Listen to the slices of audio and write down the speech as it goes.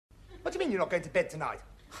you mean you're not going to bed tonight?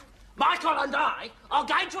 Michael and I are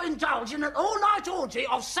going to indulge in an all-night orgy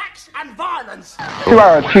of sex and violence. If you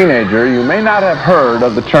are a teenager, you may not have heard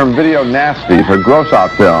of the term video nasty for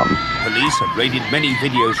gross-out films. Police have raided many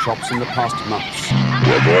video shops in the past months.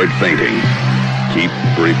 To avoid fainting, keep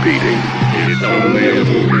repeating. It's only a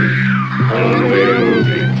movie. Only a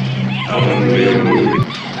movie. Only a movie.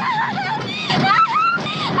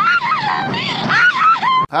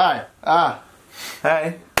 Hi.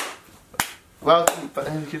 Hey. Welcome.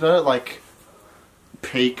 You don't like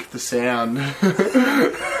peak the sound.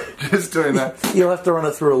 Just doing that. You'll have to run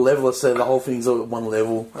it through a leveler so the whole thing's at one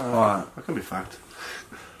level. Alright. That can be fucked.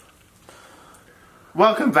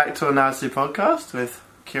 Welcome back to a Nasty podcast with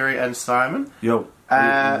Kiri and Simon. Yo,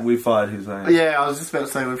 we fired Hussein. Yeah, I was just about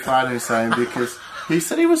to say we fired Hussein because he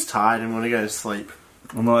said he was tired and wanted to go to sleep.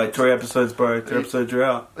 I'm like, 3 episodes, bro. 3 episodes, you're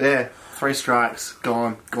out. Yeah, 3 strikes,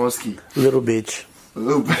 gone, Gorski. Little bitch.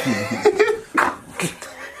 Little bitch.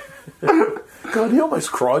 God, he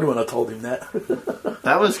almost cried when I told him that.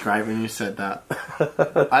 That was great when you said that.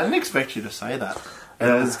 I didn't expect you to say that.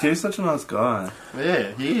 Yeah, Kiri's such a nice guy.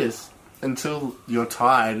 Yeah, he is. Until you're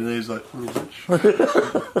tired and he's like,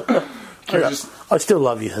 bitch. I still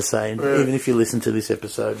love you, Hussein, even if you listen to this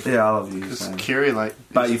episode. Yeah, I love you, Hussein. Kiri, like...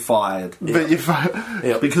 But you fired. Yeah. But you fired.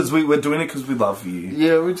 Yeah. Because we're doing it because we love you.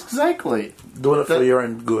 Yeah, exactly. Doing it for your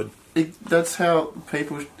own good. That's how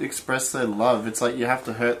people express their love. It's like you have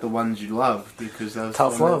to hurt the ones you love because that's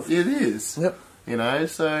tough love. It is. Yep. You know,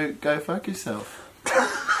 so go fuck yourself.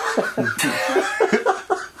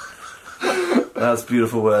 That's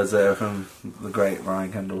beautiful words there from the great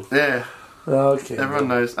Ryan Kendall. Yeah. Okay. Everyone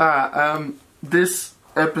knows. This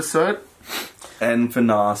episode. N for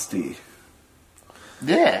nasty.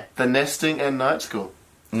 Yeah. The nesting and night school.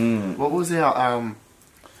 What was our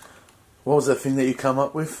What was that thing that you come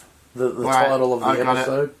up with? The title of the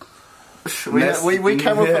episode? We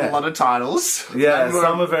came up with a lot of titles. Yeah,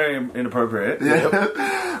 some are very inappropriate.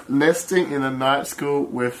 Yeah. Nesting in a night school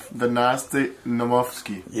with the nasty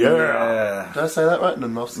Namovsky. Yeah. Did I say that right?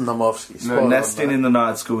 Namovsky. No, nesting in the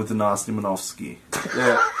night school with the nasty Manovsky.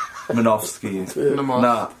 Yeah. Manovsky.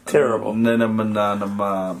 Nah. Terrible.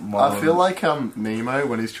 I feel like Nemo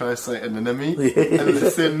when he's trying to say anemone. And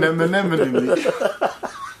it's anemone.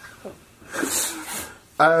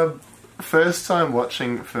 First time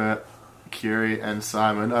watching for Kiri and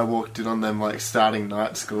Simon, I walked in on them like starting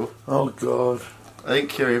night school. Oh god. I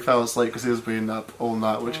think Kiri fell asleep because he was been up all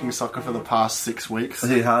night watching soccer for the past 6 weeks.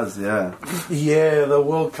 He has, yeah. Yeah, the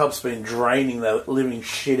World Cup's been draining the living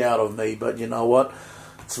shit out of me, but you know what?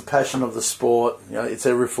 It's the passion of the sport. You know, it's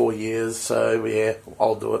every 4 years, so yeah,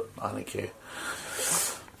 I'll do it. I don't care.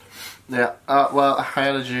 Yeah. Well,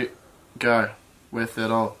 how did you go with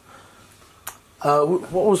it all?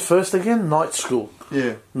 What was first again? Night school.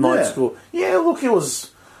 Yeah. Night school. Yeah, look, it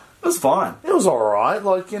was fine. It was alright.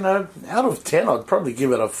 Like, you know, out of 10, I'd probably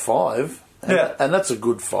give it a 5. And that's a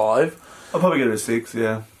good 5. I'll probably give it a 6,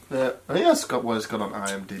 yeah. Yeah. I think that's what it's got on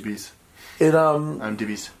IMDb's.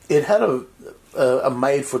 IMDb's. It had a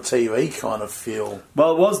made-for-TV kind of feel.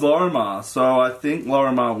 Well, it was Lorimar, so I think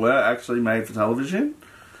Lorimar were actually made for television.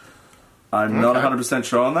 I'm not 100%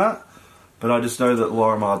 sure on that. But I just know that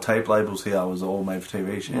Lorimar tape labels here was all made for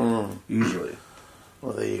TV shit, usually.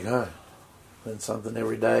 Well, there you go. Learn something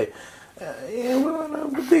every day.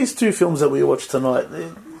 With these 2 films that we watched tonight, they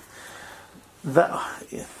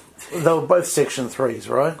were both Section 3s,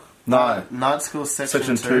 right? No. Night School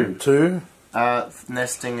Section 2. 2?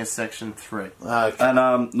 Nesting is Section 3. Okay.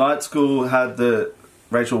 And Night School had the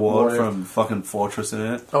Rachel Ward from fucking Fortress in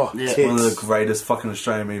it. Oh, yeah. tits. One of the greatest fucking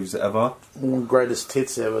Australian movies ever. Greatest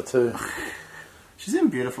tits ever, too. She's in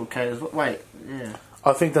Beautiful Kate as well. Wait, yeah.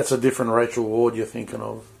 I think that's a different Rachel Ward you're thinking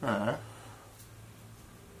of.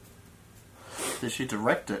 Did she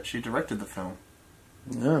direct it? She directed the film.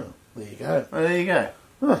 Yeah, there you go. Oh, there you go.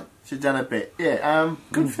 Huh. She's done a bit. Yeah,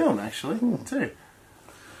 good film, actually, too.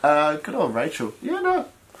 Good old Rachel. Yeah, no.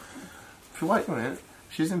 Wait a minute.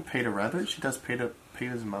 She's in Peter Rabbit. She does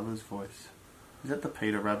Peter's mother's voice. Is that the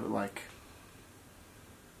Peter Rabbit, like...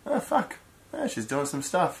 Oh, fuck. Yeah, she's doing some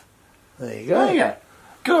stuff. There you go. There you go.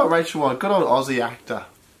 Good old Rachel Ward. Good old Aussie actor.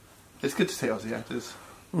 It's good to see Aussie actors.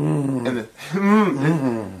 And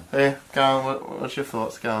yeah, go on. What's your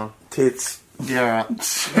thoughts? Go on. Tits. Yeah, right.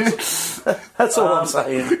 That's all I'm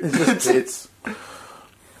saying. It's just tits.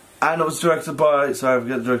 And it was directed by... Sorry, I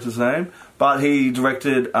forget the director's name. But he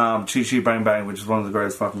directed Chi Chi Bang Bang, which is one of the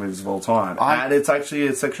greatest fucking movies of all time. And it's actually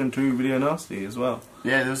a Section 2 video nasty as well.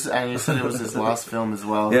 Yeah, and you said it was his last film as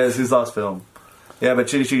well. Yeah, it's his last film. Yeah, but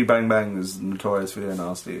Chitty Chitty Bang Bang is notorious video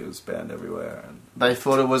nasty. It was banned everywhere. And They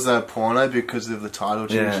thought it was a porno because of the title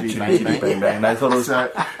Chitty yeah, Chitty Chitty Bang Chitty Bang. Bang Bang. They thought it was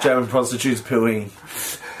So- German prostitutes pooing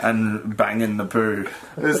and banging the poo.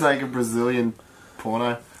 It was like a Brazilian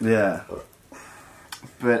porno. Yeah.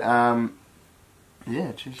 But,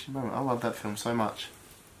 yeah, Chitty Chitty Bang Bang. I love that film so much.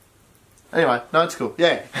 Anyway, no, it's cool.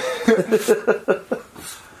 Yeah.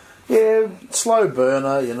 Yeah, slow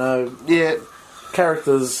burner, you know. Yeah.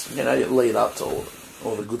 Characters, you know, lead up to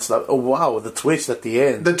all the good stuff. Oh, wow, the twist at the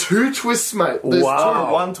end. The two twists, mate. There's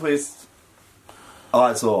Wow. One twist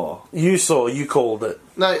I saw. You called it.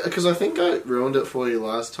 No, because I think I ruined it for you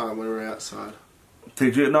last time when we were outside.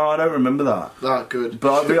 Did you? No, I don't remember that. Oh, good.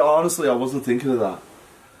 But honestly, I wasn't thinking of that.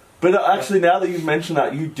 But actually, now that you've mentioned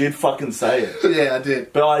that, you did fucking say it. Yeah, I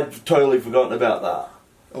did. But I'd totally forgotten about that.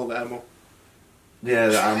 All the animal. Yeah,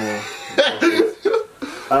 the animal.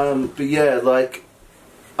 But yeah, like,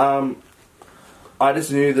 I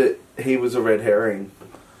just knew that he was a red herring.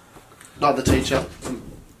 Not the teacher.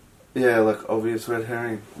 Yeah, like, obvious red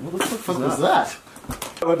herring. What the fuck What was that?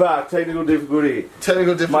 We're back. Technical difficulty.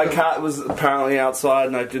 Technical My difficulty. cat was apparently outside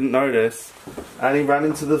and I didn't notice. And he ran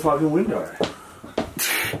into the fucking window.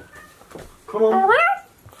 Come on.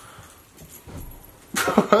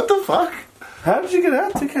 What the fuck? How did you get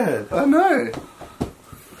out, dickhead? I know.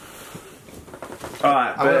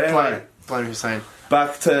 Alright, I'm but gonna anyway, blame Hussein.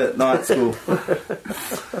 back to night school.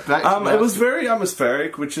 Back to It was very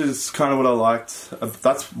atmospheric, which is kind of what I liked.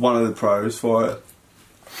 That's one of the pros for it.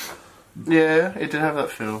 Yeah, it did have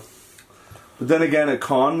that feel. But then again, a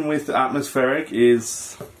con with atmospheric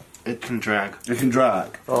is It can drag. it can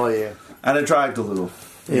drag. Oh, yeah. And it dragged a little.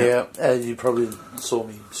 Yeah, and you probably saw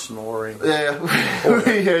me snoring. Yeah.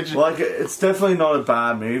 We heard you. Like, it's definitely not a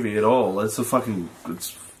bad movie at all. It's fine.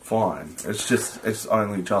 It's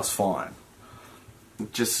only just fine.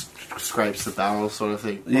 Just scrapes the barrel sort of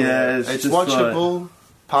thing. Yeah, It's just watchable,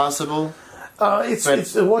 passable. It's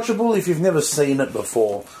watchable if you've never seen it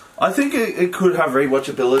before. I think it could have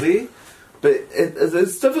rewatchability, but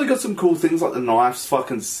it's definitely got some cool things, like the knife's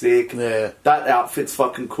fucking sick. Yeah. That outfit's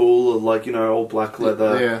fucking cool, like, you know, all black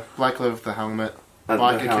leather. Yeah, black leather with the helmet. And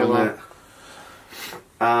Biker the killer.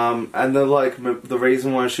 helmet. And then, like, the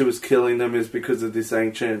reason why she was killing them is because of this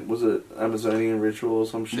ancient, was it Amazonian ritual or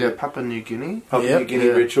some shit? Yeah, Papua New Guinea. Papua Yep. New Guinea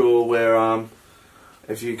Yeah. ritual where,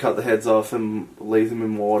 if you cut the heads off and leave them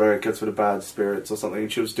in water, it gets rid of bad spirits or something.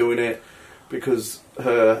 And she was doing it because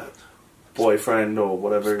her boyfriend or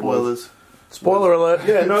whatever it was. Spoilers. Spoiler alert.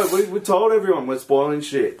 Yeah, no, we told everyone we're spoiling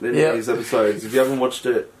shit in Yep. these episodes. If you haven't watched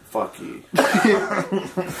it, fuck you.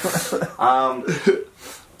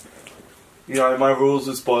 You know, my rules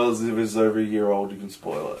with spoilers is if it's over a year old, you can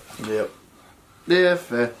spoil it. Yep. Yeah,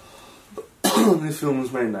 fair. This film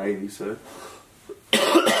was made in the 80s, so...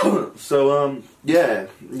 So, yeah,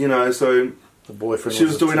 you know, so... The boyfriend. She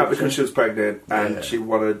was a doing that teacher. because she was pregnant, and Yeah. she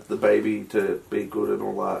wanted the baby to be good and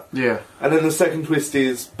all that. Yeah. And then the second twist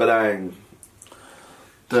is, badang.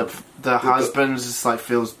 The husband just like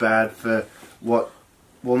feels bad for what,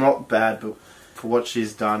 well, not bad, but for what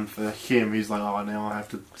she's done for him. He's like, oh, now I have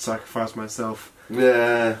to sacrifice myself.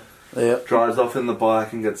 Yeah. Yep. Drives off in the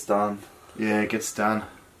bike and gets done Yeah, it gets done.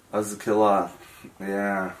 as the killer.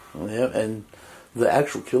 Yeah. Yep. And the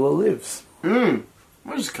actual killer lives. Which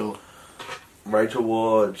is cool. Rachel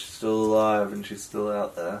Ward, she's still alive and she's still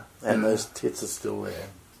out there. And those tits are still there.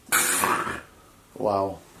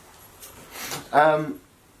 Wow.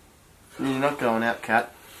 You're not going out,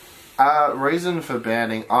 Cat. Reason for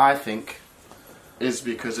banning, I think, is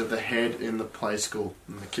because of the head in the play school,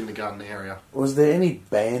 in the kindergarten area. Was there any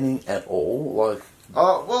banning at all? Like,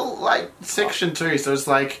 Oh, well, like, Section 2, so it's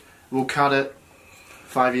like, we'll cut it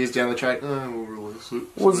 5 years down the track, we'll release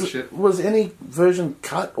it. was any version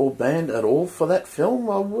cut or banned at all for that film?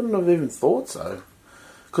 I wouldn't have even thought so.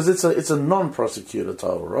 Because it's a non-prosecutor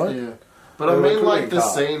title, right? Yeah. But Well, I they mean, could like, be the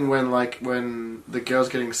cut. scene when the girl's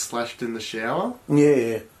getting slashed in the shower.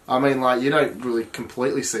 Yeah. I mean, like, you don't really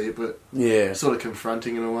completely see it, but Yeah. sort of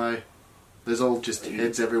confronting in a way. There's all just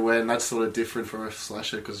heads everywhere, and that's sort of different for a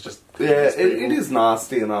slasher, because just... Yeah, it is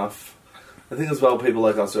nasty enough. I think as well people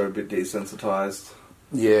like us are a bit desensitized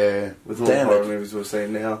Yeah. with all the Damn horror it. movies we're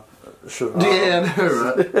seeing now. Sure. Yeah, I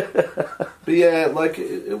know, right? But yeah, like,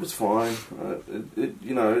 it was fine.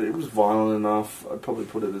 You know, it was violent enough. I'd probably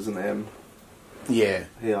put it as an M Yeah.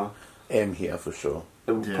 here. M here for sure.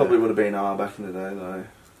 It Yeah. probably would have been R back in the day, though.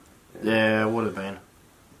 Yeah, it would have been.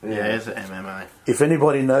 Yeah, it's an MMA. If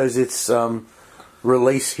anybody knows its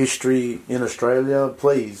release history in Australia,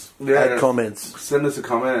 please Yeah. add comments. Send us a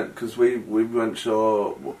comment, because we weren't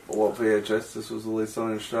sure what VHS this was released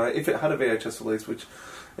on in Australia. If it had a VHS release, which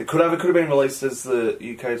It could have been released as the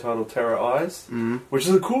UK title Terror Eyes, which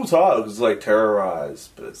is a cool title because it's like Terrorize,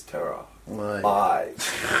 but it's Terror Mate. Eyes.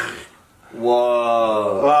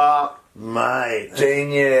 Whoa, Mate.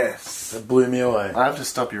 genius! It blew me away. I have to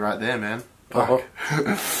stop you right there, man. Oh.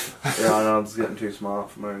 Yeah, I know, I'm just getting too smart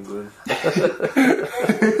for my own good.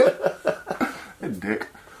 Dick.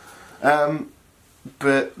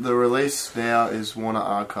 But the release now is Warner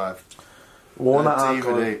Archive. Warner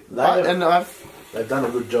DVD. Archive. They've done a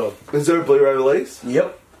good job. Is there a Blu-ray release?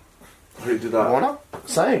 Yep. Who did that? Warner?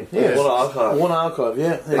 Same, yeah. Warner Archive. Warner Archive,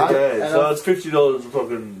 yeah. Okay, And so it's $50 a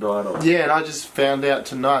fucking $9. Yeah, and I just found out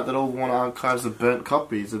tonight that all Warner Archives are burnt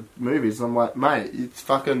copies of movies. I'm like, mate, it's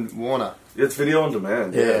fucking Warner. It's video on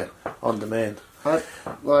demand. Yeah, on demand. And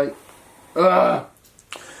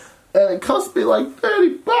it cost me like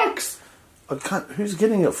 $30. I can't. Who's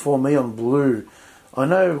getting it for me on Blue? I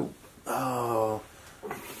know.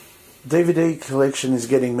 DVD collection is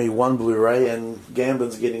getting me one Blu-ray, and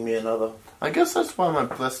Gambin's getting me another. I guess that's why my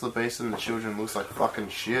Bless the Beast and the Children looks like fucking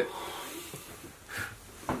shit.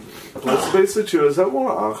 Let's be so true. Is that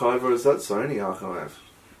Warner Archive or is that Sony Archive?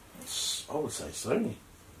 I would say Sony.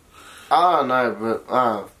 Oh no,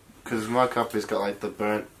 but because my copy's got like the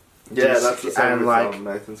burnt. Yeah, disc that's the same and as like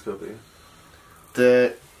Nathan's copy.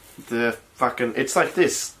 the fucking. It's like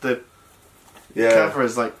this. The Yeah. cover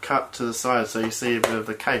is like cut to the side, so you see a bit of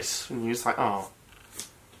the case, and you're just like, oh,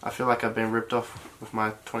 I feel like I've been ripped off with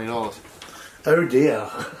my $20. Oh dear.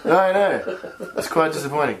 I know. It's quite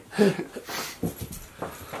disappointing.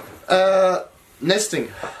 Nesting.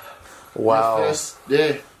 Wow. First,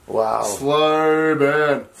 yeah. Wow. Slow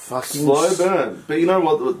burn. Fucking Slow burn. But you know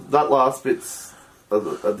what? That last bit's at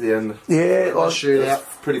the end. Yeah, The like, shootout.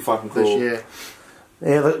 Pretty fucking This cool. year.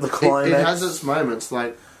 yeah. The climax. It has its moments,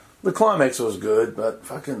 like The climax was good, but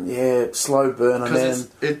fucking slow burn, and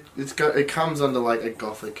then because it comes under like a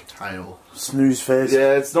gothic tale. snooze fest.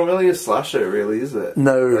 Yeah, it's not really a slasher, really, is it?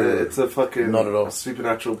 No. It's a fucking Not at all.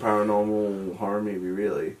 supernatural, paranormal horror movie,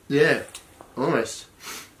 really. Yeah, almost.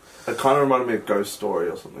 It kind of reminded me of Ghost Story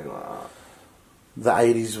or something like that. The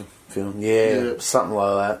 80s film, yeah, something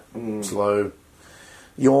like that. Slow.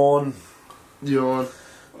 Yawn. Yawn.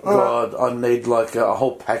 God, I need like a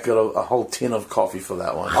whole tin of coffee for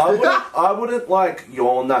that one. I wouldn't like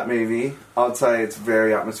yawn that movie. I'd say it's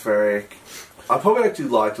very atmospheric. I probably actually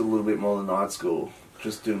liked it a little bit more than Night School.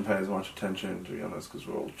 Just didn't pay as much attention, to be honest, because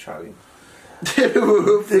we're all chatting.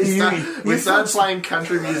 we started playing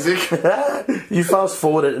country music. You fast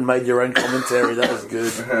forwarded and made your own commentary. That was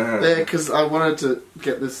good. Yeah, because I wanted to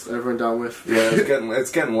get this over and done with. Yeah,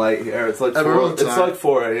 it's getting late here. It's like And we're all 4, it's tired. like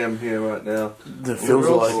 4 a.m. here right now. It feels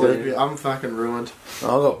We're all like sleepy. it. I'm fucking ruined. I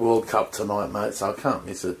got World Cup tonight, mate, so I can't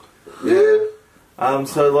miss it. Yeah.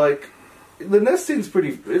 So like, the nesting's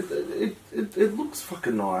pretty. It looks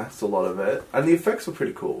fucking nice. A lot of it, and the effects are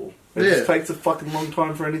pretty cool. It just takes a fucking long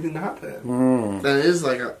time for anything to happen. And it is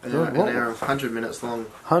like an hour of 100 minutes long.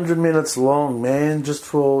 100 minutes long, man, just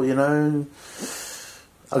for,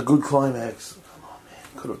 a good climax. Come on, man.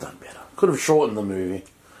 Could have done better. Could have shortened the movie.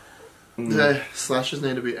 Yeah, slashes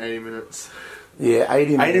need to be 80 minutes. Yeah,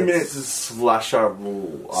 80 minutes. 80 minutes is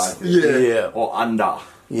slasherable, I think. Yeah. Or under.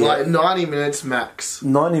 Yeah. Like 90 minutes max.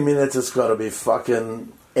 90 minutes has got to be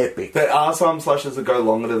fucking epic. There are some slashers that go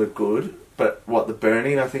longer that are good, but The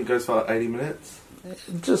Burning, I think, goes for 80 minutes.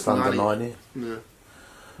 Just under 90. Yeah.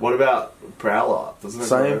 What about Prowler? Doesn't it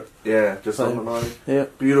Same. go? Yeah, just Same. under 90. Yeah,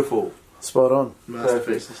 Beautiful. spot on.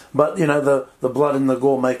 Masterpieces. But, the blood and the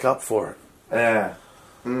gore make up for it. Yeah.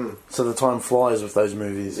 So the time flies with those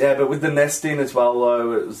movies. Yeah, but with the nesting as well,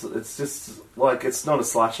 though, it's just, like, it's not a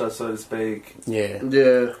slasher, so to speak. Yeah.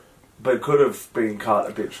 Yeah. But it could have been cut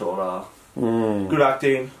a bit shorter. Good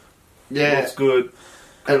acting. Yeah. Looks good.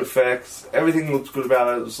 Good effects. Everything looks good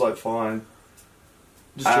about it. It was, like, fine.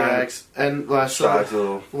 Just drags. And, like, Drags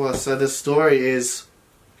or... so the story is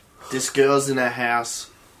this girl's in a house.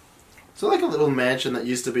 So like a little mansion that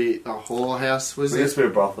used to be a whorehouse, was It it? used to be a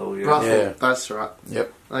brothel, yeah. Brothel, Yeah. that's right.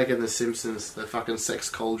 Yep. Like in The Simpsons, the fucking sex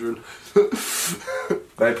cauldron.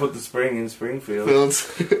 They put the spring in Springfield.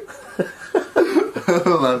 Fields. I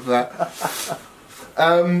love that.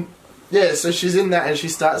 Yeah, so she's in that and she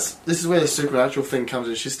starts... This is where the supernatural thing comes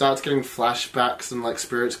in. She starts getting flashbacks and like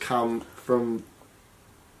spirits come from...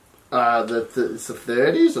 it's the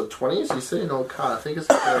 30s or 20s? You see an old card. I think it's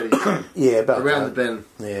the 30s. Yeah, about Around the that. bend.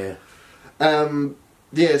 Yeah.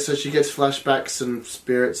 Yeah, so she gets flashbacks and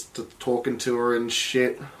spirits talking to her and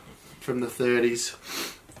shit from the 30s.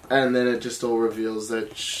 And then it just all reveals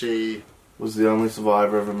that she was the only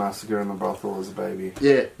survivor of a massacre in the brothel as a baby.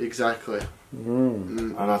 Yeah, exactly.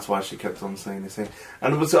 And that's why she kept on saying this thing.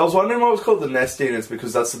 And I was wondering why it was called The Nesting. It's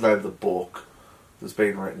because that's the name of the book that's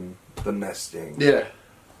been written. The Nesting. Yeah.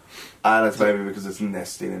 And it's maybe because it's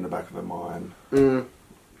nesting in the back of her mind.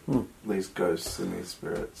 These ghosts and these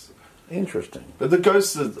spirits. Interesting. But the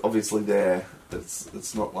ghosts are obviously there.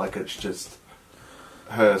 It's not like it's just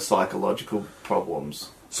her psychological problems.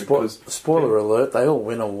 Spoiler alert, they all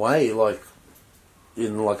went away like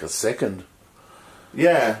in like a second.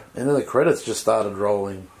 Yeah. And then the credits just started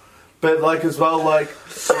rolling. But like as well, like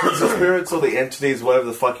the spirits or the entities, whatever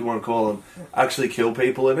the fuck you want to call them, actually kill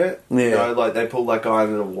people in it. Yeah. You know, like they pull that guy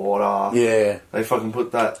into the water. Yeah. They fucking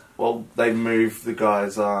put that. Well, they move the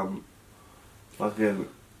guy's fucking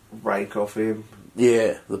rake off him.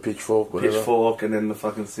 Yeah, the pitchfork, whatever. Pitchfork, and then the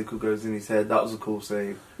fucking sickle goes in his head. That was a cool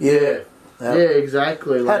scene. Yeah. Yeah,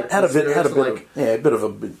 exactly. Like Had a bit like, a bit of a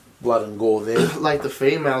blood and gore there. like the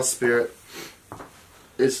female spirit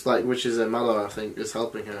is like, which is her mother, I think, is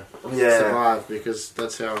helping her survive, because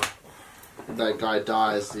that's how that guy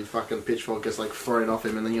dies. The fucking pitchfork gets like thrown off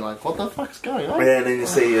him, and then you're like, what the fuck's going on? Yeah, and then you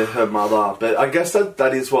see her mother. But I guess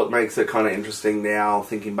that is what makes it kind of interesting now,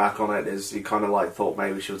 thinking back on it, is you kind of like thought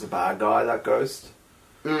maybe she was a bad guy, that ghost.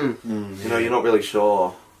 You know, you're not really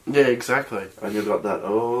sure. Yeah, exactly. And you've got that,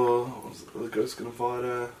 is the ghost going to fight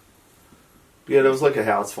her? But yeah, there was like a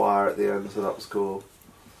house fire at the end, so that was cool.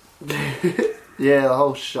 Yeah, the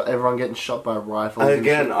whole shot, everyone getting shot by a rifle. And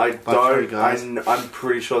again, I'm I'm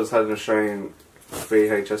pretty sure this had an Australian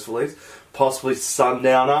VHS release. Possibly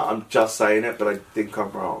Sundowner, I'm just saying it, but I think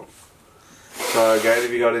I'm wrong. So again, if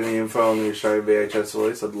you got any info on the Australian VHS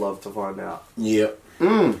release, I'd love to find out. Yep.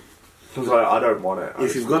 Because I don't want it.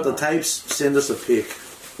 If you've got the tapes, send us a pic.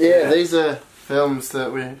 Yeah, these are films that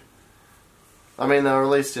I mean, they were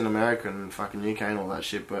released in America and fucking UK and all that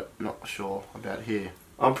shit, but not sure about here.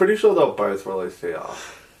 I'm pretty sure they'll both release here.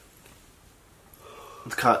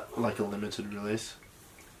 It's cut like a limited release.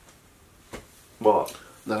 What?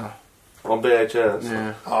 No. On VHS?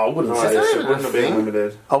 Yeah. Oh, I wouldn't No, say it wouldn't have been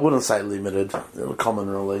limited. I wouldn't say limited. A common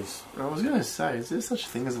release. I was going to say, is there such a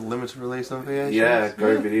thing as a limited release on VHS? Yeah,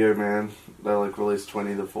 Go Video, man. They like release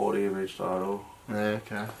 20 to 40 of each title. Yeah,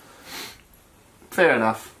 okay. Fair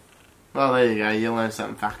enough. Well, there you go. You learn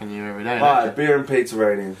something fucking new every day. Alright, beer and pizza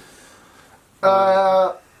rating.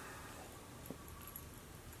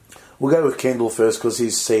 We'll go with Kendall first because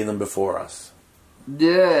he's seen them before us.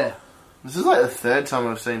 Yeah. This is like the third time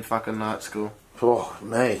I've seen fucking Night School. Oh,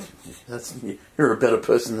 mate, you're a better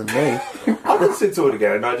person than me. I could sit to it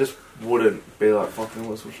again. I just wouldn't be like, fucking,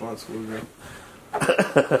 let's watch Night School again.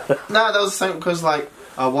 No, that was the same because like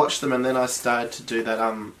I watched them and then I started to do that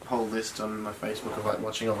whole list on my Facebook of like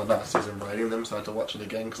watching all the Nazis and rating them, so I had to watch it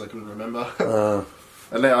again because I couldn't remember.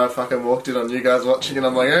 And then I fucking walked in on you guys watching and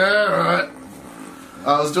I'm like, yeah, alright.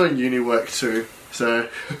 I was doing uni work too, so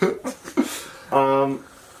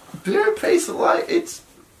Beer and Pizza, like, it's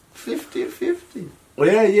 50-50. Well,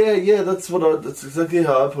 yeah, that's exactly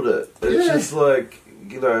how I put it. It's Yeah. just like,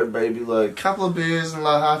 you know, maybe like, Couple of beers and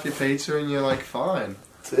like half your pizza and you're like, fine.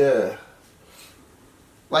 yeah.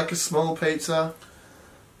 Like a small pizza,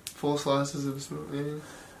 4 slices of a small,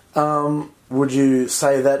 yeah. Would you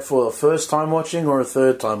say that for a first time watching or a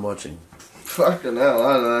third time watching? Fucking hell,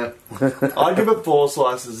 I don't know. I give it 4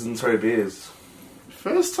 slices and 3 beers.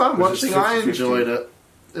 First time Which is watching, I 50-50. enjoyed it.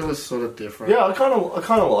 It was sort of different. Yeah, I kind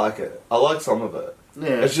of like it. I like some of it.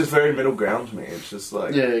 Yeah. It's just very middle ground to me. It's just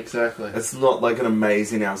like, Yeah, exactly. it's not like an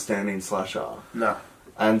amazing, outstanding slasher. No.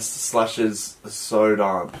 And slashers are so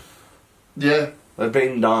done. Yeah. They've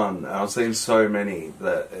been done, and I've seen so many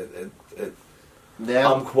that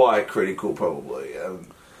Now, I'm quite critical, probably. yeah,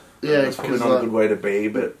 It's probably because not a good way to be,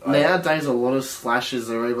 but nowadays a lot of slashes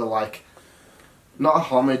are either like, not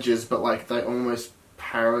homages, but like they almost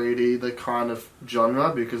parody the kind of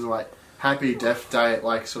genre, because like Happy Death Day,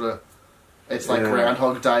 like sort of, it's like Yeah.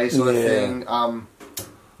 Groundhog Day sort of Yeah. thing.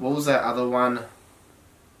 What was that other one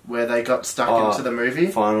where they got stuck into the movie?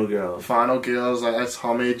 Final Girl. Final Girls, like that's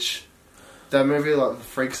homage. That movie, like The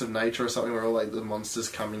Freaks of Nature or something, where all like the monsters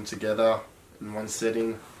coming together in one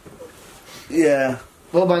setting. Yeah.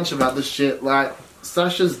 A whole bunch of other shit. Like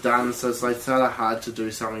Slasher's done, so it's like sort of hard to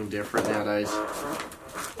do something different nowadays.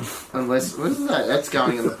 Unless, what is that? That's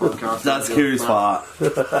going in the podcast. That's Kiri's fart.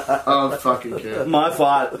 Oh, fucking care. My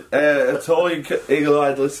fart. It's all you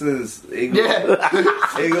eagle-eyed listeners.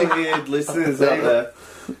 Eagle-eared listeners out there.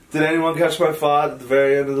 Did anyone catch my fart at the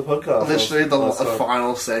very end of the podcast? Literally the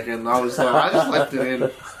final second. I was like, I just left it in.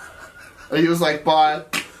 And he was like, bye.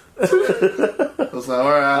 I was like,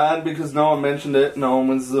 alright. And because no one mentioned it, no one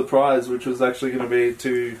wins the prize, which was actually going to be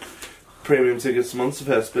to premium tickets to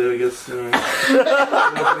Monsterfest, but I guess, you know, we're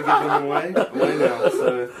not going to give them away now,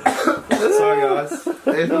 so sorry guys.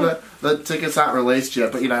 Even the tickets aren't released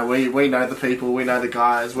yet, but you know, we know the people, we know the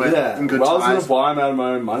guys, we're Yeah, in good well, I was going ties. to buy them out of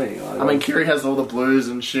my own money. Like, I mean, Kiri has all the blues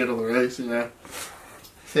and shit on the release, you know.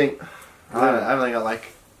 I've only got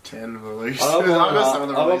like 10 released. I've got some of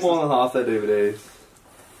the got releases. more than half their DVDs.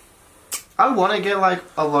 I want to get like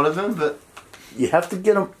a lot of them, but You have to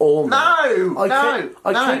get them all. Man.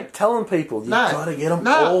 I keep telling people, you gotta get them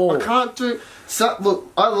all. I can't do. So,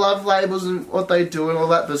 look, I love labels and what they do and all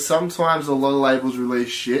that, but sometimes a lot of labels release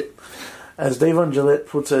shit. As Devon Gillette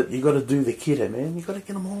puts it, you got to do the kidder, man. You got to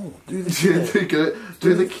get them all. Do the kidder.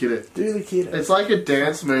 do the kidder. Do the kidder. It's like a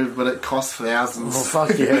dance move, but it costs thousands. Oh,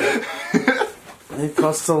 fuck yeah. It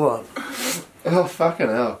costs a lot. Oh, fucking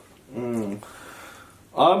hell.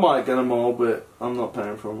 I might get them all, but I'm not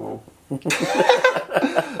paying for them all.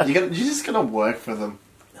 You're just going to work for them.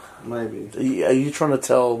 Maybe. Are you trying to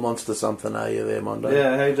tell Monster something, are you there, Mondo?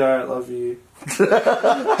 Yeah, hey Jarrett, love you.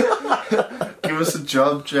 Give us a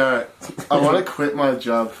job, Jarrett. I want to quit my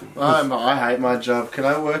job. I hate my job. Can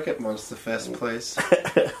I work at Monsterfest, please?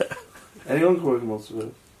 Anyone can work at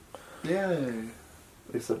Monsterfest. Yeah.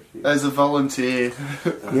 Except you. As a volunteer.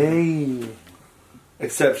 Yay.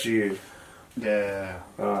 Except you. Yeah.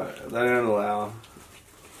 Alright, they don't allow.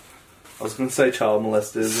 I was going to say child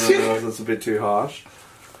molesters, and I realised that's a bit too harsh.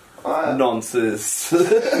 Nonsense. To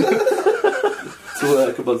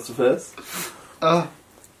work at Monsterfest.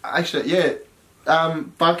 Actually, yeah.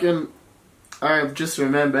 Fucking, I've just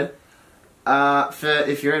remembered.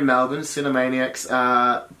 If you're in Melbourne, Cinemaniacs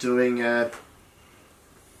are doing a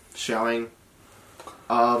showing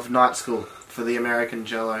of Night School for the American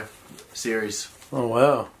Jello series. Oh,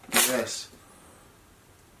 wow. Yes.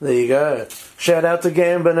 There you go. Shout out to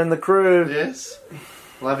Gambin and the crew. Yes.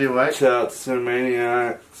 Love your work. Shout out to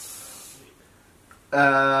Cinemaniacs.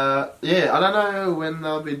 Yeah, I don't know when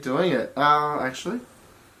they'll be doing it. Actually.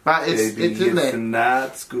 But it's in there.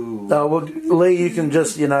 Night School. Well, Lee, you can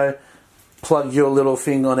just, plug your little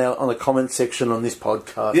thing on the comment section on this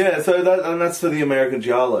podcast. Yeah, so that's for the American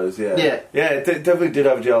Giallos, yeah. Yeah. It definitely did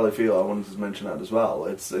have a Giallo feel. I wanted to mention that as well.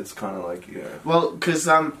 It's kind of like, Well, because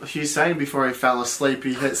Hussein, before he fell asleep,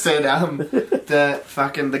 he had said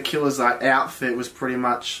the killer's outfit was pretty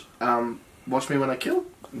much Watch Me When I Kill.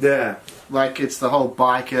 Yeah. Like, it's the whole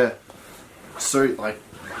biker suit, like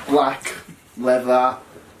black leather,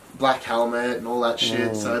 black helmet, and all that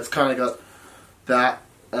shit. So it's kind of got that.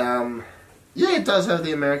 Yeah, it does have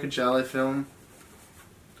the American Giallo film.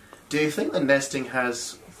 Do you think the nesting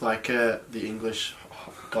has like the English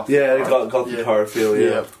gothic? Yeah, it got Gothic horror feel,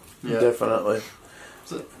 yeah. Definitely.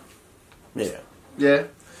 So- Yeah. Yeah.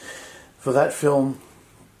 For that film,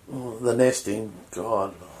 The Nesting,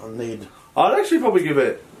 God, I'd actually probably give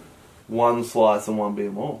it one slice and one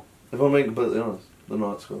beer more. If I'm being completely honest, the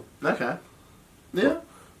Night School. Okay. Yeah.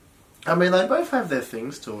 I mean, they both have their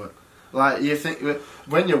things to it. Like, you think,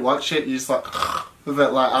 when you watch it, you're just like,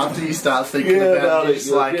 but like, after you start thinking about it, you're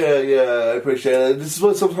just like... Yeah, I appreciate it. This is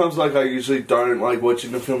what sometimes, like, I usually don't like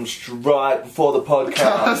watching the film right before the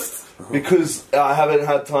podcast. Because I haven't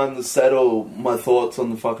had time to settle my thoughts on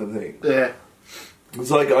the fucking thing. Yeah.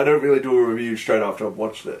 It's like, I don't really do a review straight after I've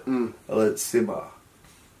watched it. I let it simmer.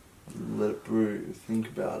 Let it brew. Think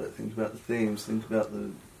about it. Think about the themes. Think about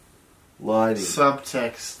the lighting.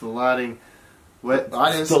 Subtext, the lighting. The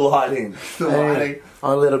lighting. The lighting.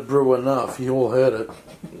 I let it brew enough. You all heard it.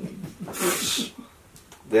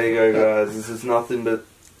 There you go, guys. This is nothing but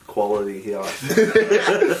quality here.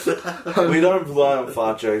 We don't rely on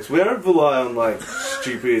fart jokes. We don't rely on, like,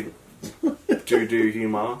 stupid doo-doo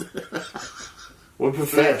humour. We're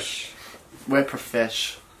profesh. We're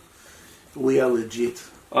profesh. We are legit.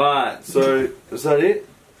 Alright, so, is that it?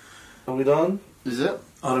 Are we done? Is it?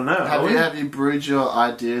 I don't know. Have you brewed your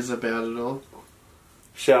ideas about it all?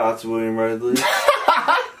 Shout out to William Rodley.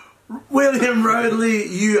 William Rodley,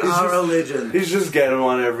 you are a legend. He's just getting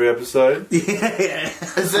one every episode. Yeah.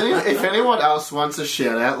 If anyone else wants a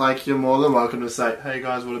shout out, like, you're more than welcome to say, hey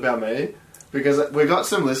guys, what about me? Because we got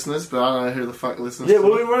some listeners, but I don't know who the fuck listens Yeah, to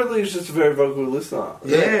William Rodley is just a very vocal listener.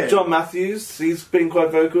 Yeah. John Matthews, he's been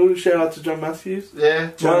quite vocal. Shout out to John Matthews.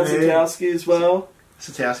 Yeah. John Zatowski as well.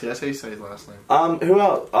 Satowski, that's how you say his last name. Who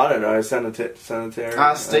else? I don't know. Sanitary.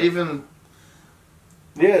 Stephen.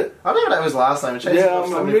 Yeah. I don't even know his last name. Yeah,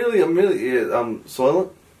 I'm really, Soylent.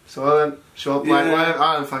 Soylent, Short Blade, whatever.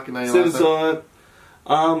 I don't fucking know your last name.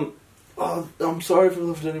 Soylent. I'm sorry if I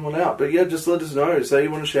left anyone out, but yeah, just let us know. Say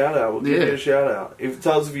you want a shout out, we'll give you a shout out.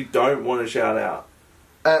 Tell us if you don't want a shout out,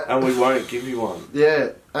 and we won't give you one. Yeah,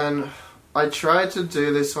 and I tried to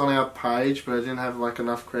do this on our page, but I didn't have like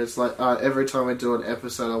enough credits. Like every time I do an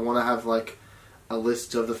episode, I want to have like a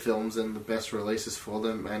list of the films and the best releases for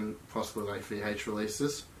them, and possibly like VH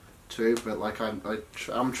releases too. But like I'm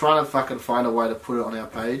trying to fucking find a way to put it on our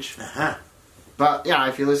page. Uh-huh. But yeah,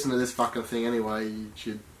 if you listen to this fucking thing anyway, you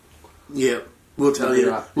should. Yeah, we'll tell you.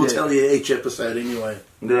 Yeah. We'll tell you each episode anyway.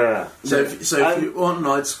 Yeah. So if you want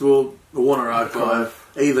Night School or want our archive,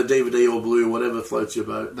 either DVD or Blue, whatever floats your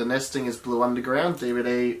boat. The Nesting is Blue Underground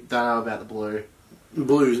DVD. Don't know about the Blue.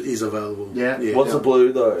 Blue is available. Yeah. What's the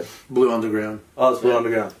blue though? Blue Underground. Oh, it's Blue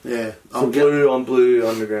Underground. Yeah. So blue on Blue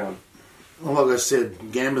Underground. Well, like I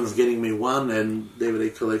said, Gambin's getting me one, and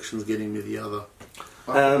DVD Collection's getting me the other.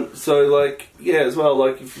 So, like, yeah, as well,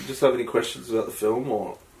 like, if you just have any questions about the film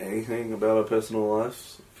or anything about our personal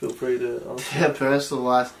lives, feel free to ask. Yeah, personal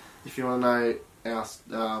life. If you want to know our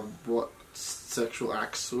what sexual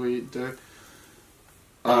acts we do.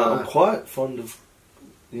 I'm quite fond of,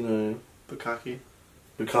 you know, Bukkake.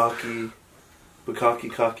 bukkake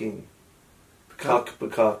cucking.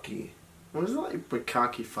 Bukkake. What is it like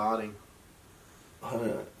bukkake farting? I don't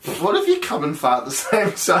know. What if you come and fart at the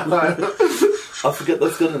same time? I forget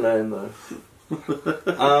that's got a name though. But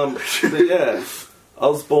yeah, I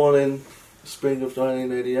was born in spring of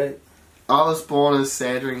 1988. I was born in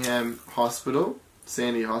Sandringham Hospital,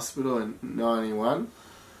 Sandy Hospital in 91.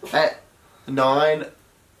 At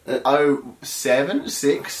 9:07,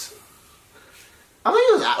 6. I think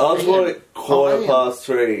it was. I was born at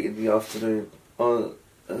 3:15 in the afternoon.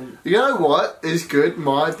 You know what is good?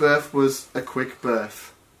 My birth was a quick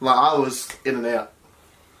birth. Like, I was in and out.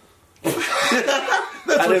 That's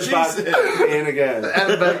what she said. In again.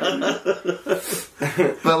 And back.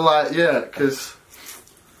 But, like, yeah, because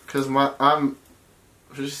I'm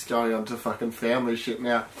just going on to fucking family shit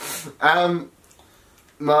now.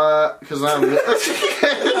 Because I'm...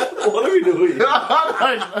 What are we doing?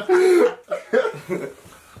 I don't know.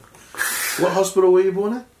 What hospital were you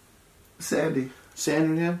born at? Sandy.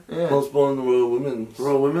 Sandringham? I Yeah. was born in the Royal Women's.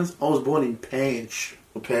 Royal Women's? I was born in Panch.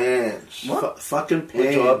 Panch. Fucking We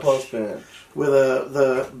Panch. drive past Panch. Where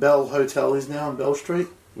the Bell Hotel is now on Bell Street.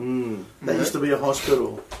 That used to be a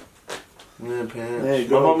hospital. Yeah, Panch. There you My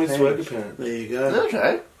go, mum used to work Panch. at Panch. There you go.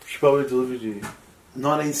 Okay. She probably delivered you.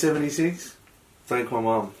 1976? Thank my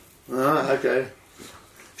mum. Ah, okay.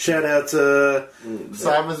 Shout out to...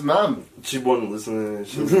 Same as Mum. She wouldn't listen.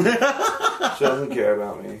 She doesn't care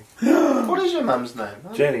about me. What is your mum's name?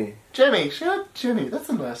 Jenny. Jenny. Shout out Jenny. That's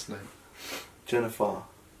a nice name. Jennifer.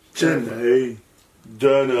 Jenny.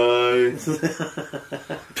 Jenny. Now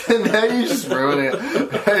you just ruin it.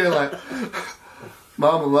 You're like,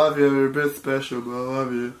 Mum, I love you. You're a bit special, but I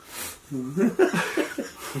love you.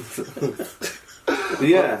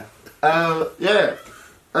 Yeah. Yeah.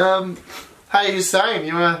 Hey, you saying?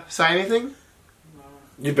 You want to say anything?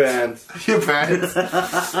 You banned. You're banned.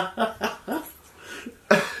 I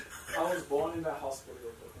was born in that hospital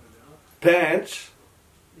you're talking about. Panch.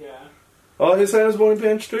 Yeah. Oh, his son was born in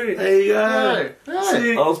Panch Street. There you go.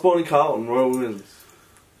 Hey. I was born in Carlton, Royal Women's.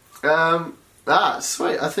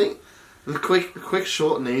 Sweet. I think the quick,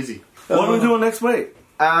 short, and easy. What are we doing next week?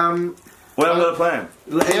 We haven't got a plan.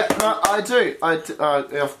 Yeah, no, I do. I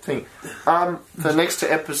think. The next 2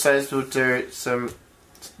 episodes we'll do some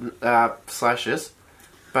slashes,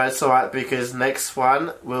 but it's alright because next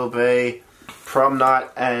one will be Prom Night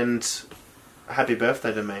and Happy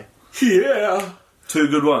Birthday to Me. Yeah. 2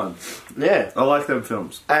 good ones. Yeah, I like them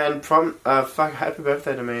films. and Happy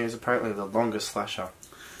Birthday to Me is apparently the longest slasher.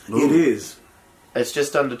 It is. It's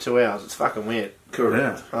just under 2 hours. It's fucking weird.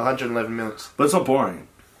 Correct. Yeah. 111 minutes. But it's not boring.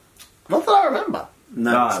 Not that I remember.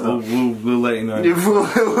 No, it's not. We'll let you know.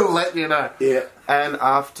 We'll let you know. Yeah. And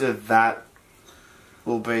after that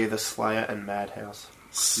will be The Slayer and Madhouse.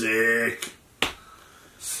 Sick.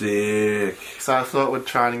 Sick. So I thought we'd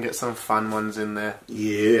try and get some fun ones in there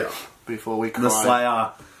Yeah. before we cry. The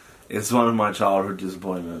Slayer is one of my childhood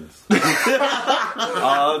disappointments.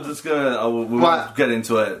 I'm just gonna. We'll get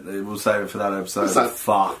into it. We'll save it for that episode. So-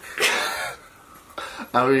 Fuck.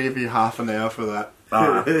 I'll give you half an hour for that.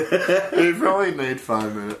 Alright. You probably need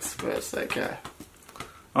 5 minutes, but it's okay.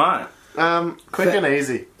 Alright. Quick and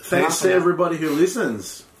easy. Thanks to everybody who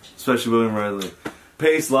listens. Especially William Radley.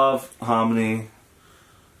 Peace, love, harmony,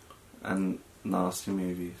 and nasty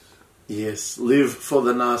movies. Yes. Live for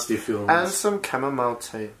the nasty films. And some chamomile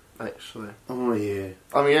tea, actually. Oh, yeah.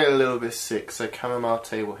 I'm getting a little bit sick, so chamomile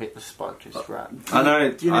tea will hit the spot just right. I know.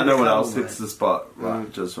 You need I know to what cuddle, else hits mate. the spot. Right,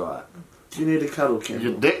 just right. Do you need a cuddle, Campbell?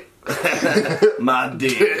 Your dick. My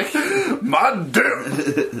dick. My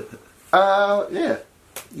dick. Yeah.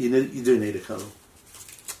 You do need a cuddle.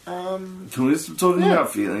 Can we stop talking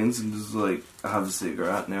about feelings and just like have a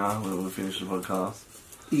cigarette now when we finish the podcast?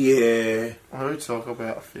 Yeah. I talk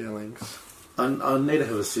about feelings. I need to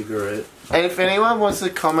have a cigarette. And if anyone wants to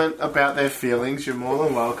comment about their feelings, you're more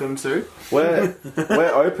than welcome to. We're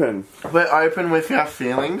open. We're open with our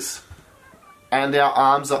feelings, and our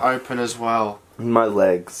arms are open as well. My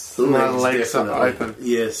legs. My legs are definitely. open.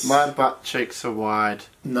 Yes. My butt cheeks are wide.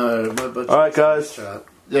 No, my butt. All right, guys.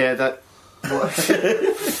 Yeah, that.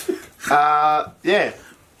 Yeah,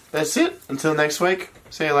 that's it. Until next week.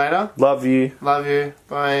 See you later. Love you. Love you.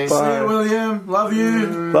 Bye. Bye. See you, William. Love you.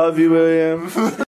 Love you, William.